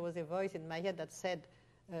intuition. There was a voice in my head that said,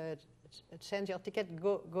 "Change your ticket.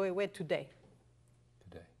 Go away today."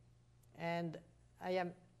 Today. And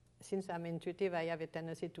since I'm intuitive, I have a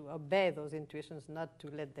tendency to obey those intuitions, not to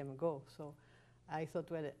let them go. So I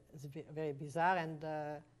thought, well, it's very bizarre, and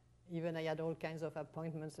even I had all kinds of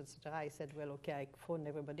appointments, etc. I said, well, okay, I phoned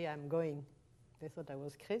everybody. I'm going. They thought I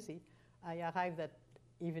was crazy. I arrived that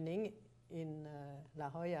evening in La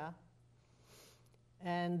Jolla,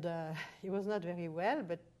 and he was not very well,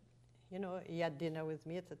 but he had dinner with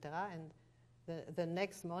me, etc. And the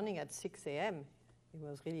next morning at 6 a.m., he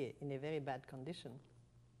was really in a very bad condition,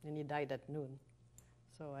 and he died at noon.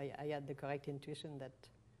 So I had the correct intuition that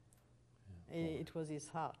it was his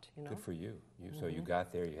heart. Good for you. So you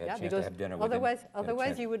got there. You had a chance to have dinner with him.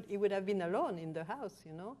 Otherwise, he would have been alone in the house.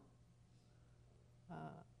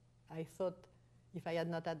 I thought, if I had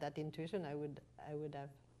not had that intuition, I would have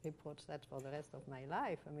approached that for the rest of my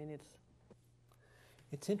life. I mean,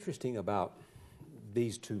 it's interesting about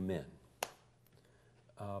these two men.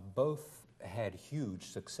 Both had huge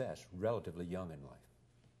success relatively young in life.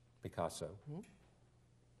 Picasso,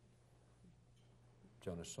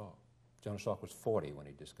 Jonas Salk. Jonas Salk was 40 when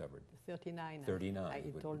he discovered. 39. 39.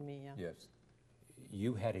 He told me, yeah. Yes.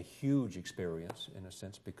 You had a huge experience, in a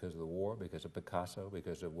sense, because of the war, because of Picasso,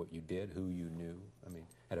 because of what you did, who you knew,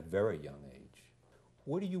 at a very young age.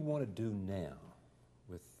 What do you want to do now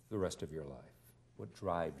with the rest of your life? What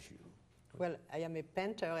drives you? Well, I am a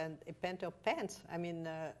painter, and a painter paints.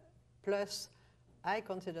 Plus, I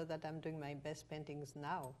consider that I'm doing my best paintings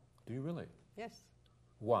now. Do you really? Yes.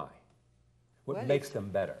 Why? What makes them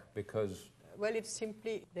better? Because... Well, it's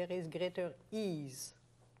simply there is greater ease.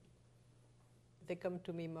 They come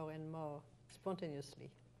to me more and more spontaneously.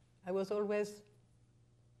 I was always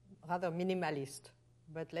rather minimalist,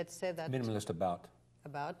 but let's say that... Minimalist about?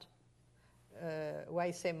 About. Why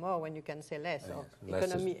say more when you can say less? Or less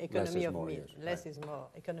economy of more, means. Yes. Less is more.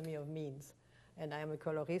 Economy of means. And I am a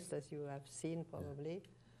colorist, as you have seen probably. Yeah.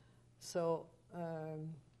 So,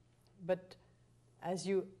 but as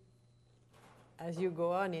you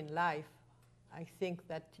go on in life, I think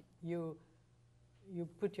that you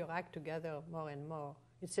put your act together more and more.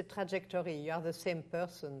 It's a trajectory. You are the same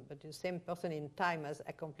person, but the same person in time has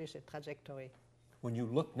accomplished a trajectory. When you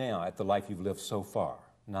look now at the life you've lived so far,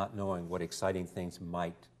 not knowing what exciting things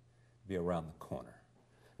might be around the corner,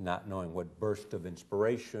 not knowing what burst of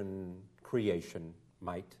inspiration, creation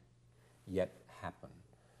might yet happen,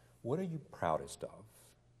 what are you proudest of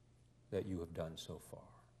that you have done so far?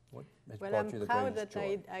 What has brought you the greatest joy?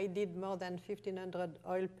 I'm proud that I did more than 1,500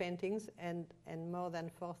 oil paintings and more than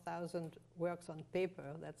 4,000 works on paper.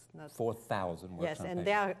 That's not 4,000 works on paper.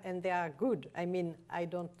 Yes, and they are good. I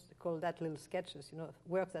don't call that little sketches.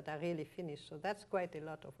 Works that are really finished. So that's quite a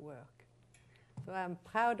lot of work. So I'm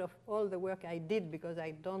proud of all the work I did, because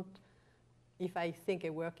I don't. If I think a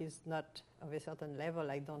work is not of a certain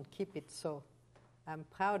level, I don't keep it. So I'm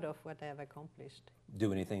proud of what I have accomplished.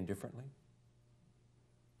 Do anything differently?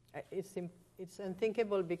 It's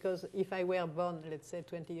unthinkable, because if I were born, let's say,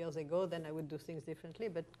 20 years ago, then I would do things differently.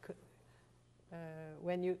 But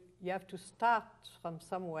when you have to start from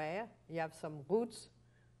somewhere, you have some roots,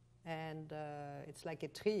 and it's like a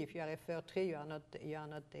tree. If you are a fir tree, you are not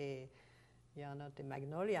a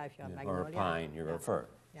magnolia. If you are a magnolia, or a pine, you're a fir.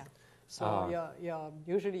 Yeah. So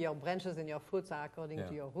usually your branches and your fruits are according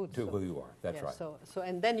to your roots. To who you are. That's right. So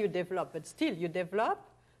and then you develop, but still you develop,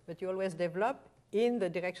 but you always develop in the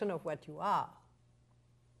direction of what you are.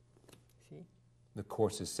 See? The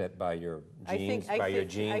course is set by your I genes, think- I by your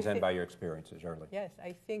think- genes I and thi- by your experiences early. Yes,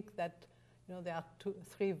 I think that there are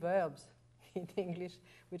three verbs in English,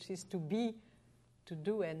 which is to be, to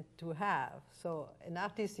do, and to have. So an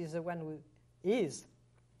artist is the one who is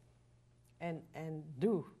and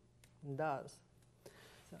do and does.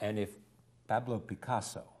 And if Pablo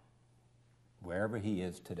Picasso, wherever he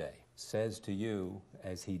is today, says to you,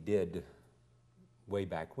 as he did way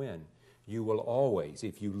back when, you will always,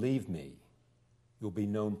 if you leave me, you'll be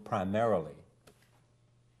known primarily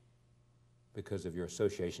because of your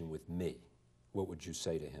association with me, what would you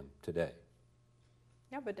say to him today?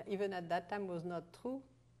 Yeah, but even at that time was not true.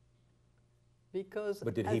 Because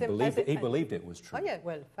But did he believe it? He believed it was true. Oh yeah,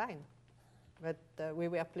 well, fine. But we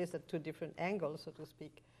were placed at two different angles, so to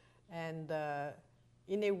speak. And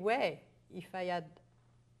in a way,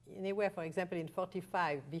 for example, in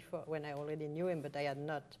 45, before, when I already knew him, but I had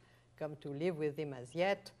not come to live with him as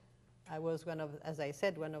yet, I was as I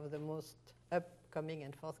said, one of the most upcoming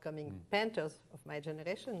and forthcoming painters of my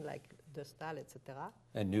generation, like De Stael, etc.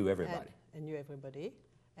 And knew everybody. And knew everybody.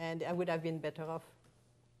 And I would have been better off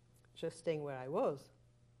just staying where I was.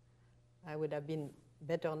 I would have been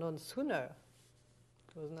better known sooner.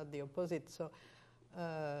 It was not the opposite. So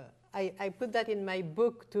I put that in my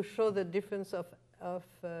book to show the difference of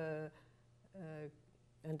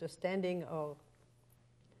understanding of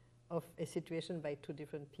a situation by two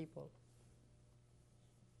different people.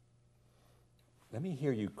 Let me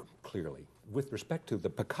hear you clearly. With respect to the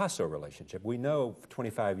Picasso relationship, we know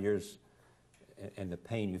 25 years and the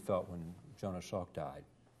pain you felt when Jonas Salk died.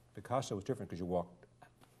 Picasso was different because you walked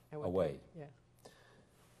away. Yeah.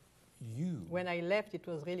 You. When I left, it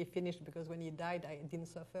was really finished because when he died, I didn't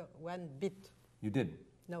suffer one bit. You didn't?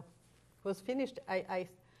 No. It was finished. I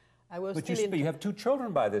was but still you have two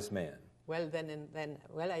children by this man. Well,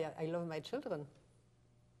 I love my children.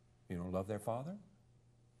 You don't love their father?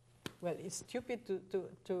 Well, it's stupid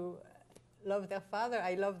to love their father.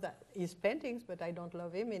 I love his paintings, but I don't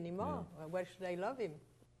love him anymore. Yeah. Why should I love him?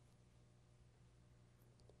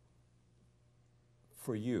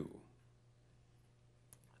 For you,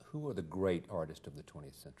 who are the great artists of the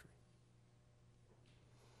 20th century?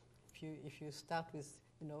 If you start with,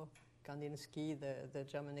 Kandinsky, the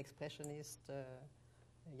German expressionist,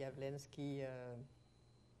 Jawlensky,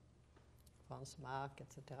 Franz Marc,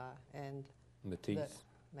 etc., and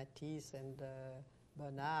Matisse and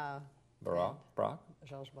Bonnard, Braque,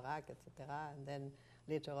 Georges Braque, etc., and then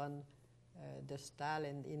later on De Stael,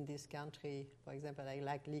 and in this country, for example, I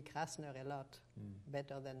like Lee Krasner a lot,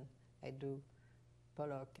 better than I do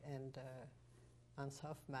Pollock and Hans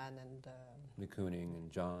Hofmann and de Kooning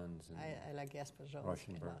and Johns. And I like Jasper Johns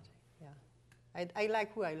Rauschenberg. a lot. Yeah, I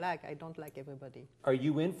like who I like. I don't like everybody. Are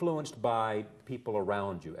you influenced by people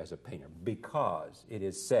around you as a painter? Because it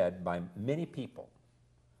is said by many people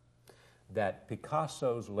that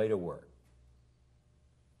Picasso's later work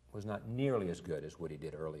was not nearly as good as what he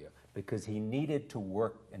did earlier because he needed to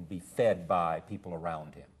work and be fed by people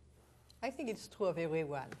around him. I think it's true of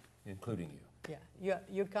everyone. Including you. Yeah,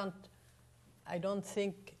 you can't, I don't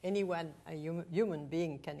think anyone, a human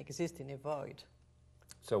being, can exist in a void.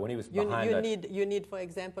 So when he was behind you need, for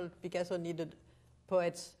example, Picasso needed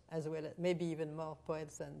poets as well, maybe even more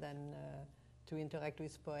poets than to interact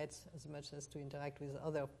with poets as much as to interact with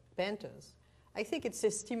other painters. I think it's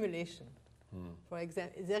a stimulation. For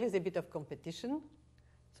example, there is a bit of competition,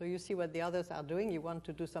 so you see what the others are doing, you want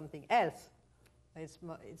to do something else.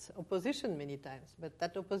 It's opposition many times, but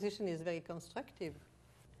that opposition is very constructive.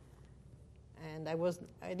 And I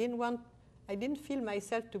didn't feel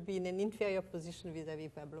myself to be in an inferior position vis-à-vis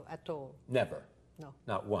Pablo at all. Never? No.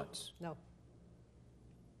 Not once? No.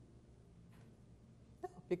 No,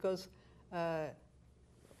 because,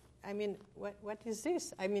 what is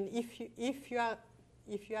this? I mean, if you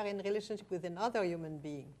are in relationship with another human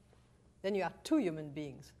being, then you are two human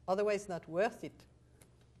beings. Otherwise, it's not worth it.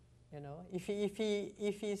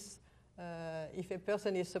 If a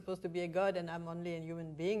person is supposed to be a god and I'm only a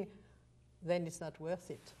human being, then it's not worth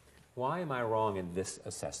it. Why am I wrong in this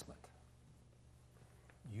assessment?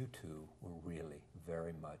 You two were really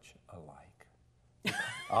very much alike.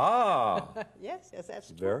 Yes, that's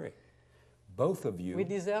true. Very. Both of you. We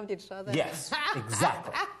deserved each other. Yes,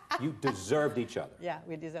 exactly. You deserved each other. Yeah,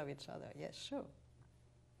 we deserve each other. Yes, sure.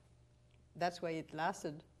 That's why it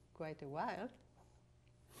lasted quite a while.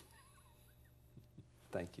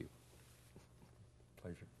 Thank you.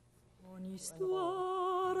 Pleasure. Mon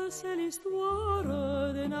histoire, c'est l'histoire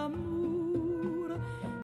d'un amour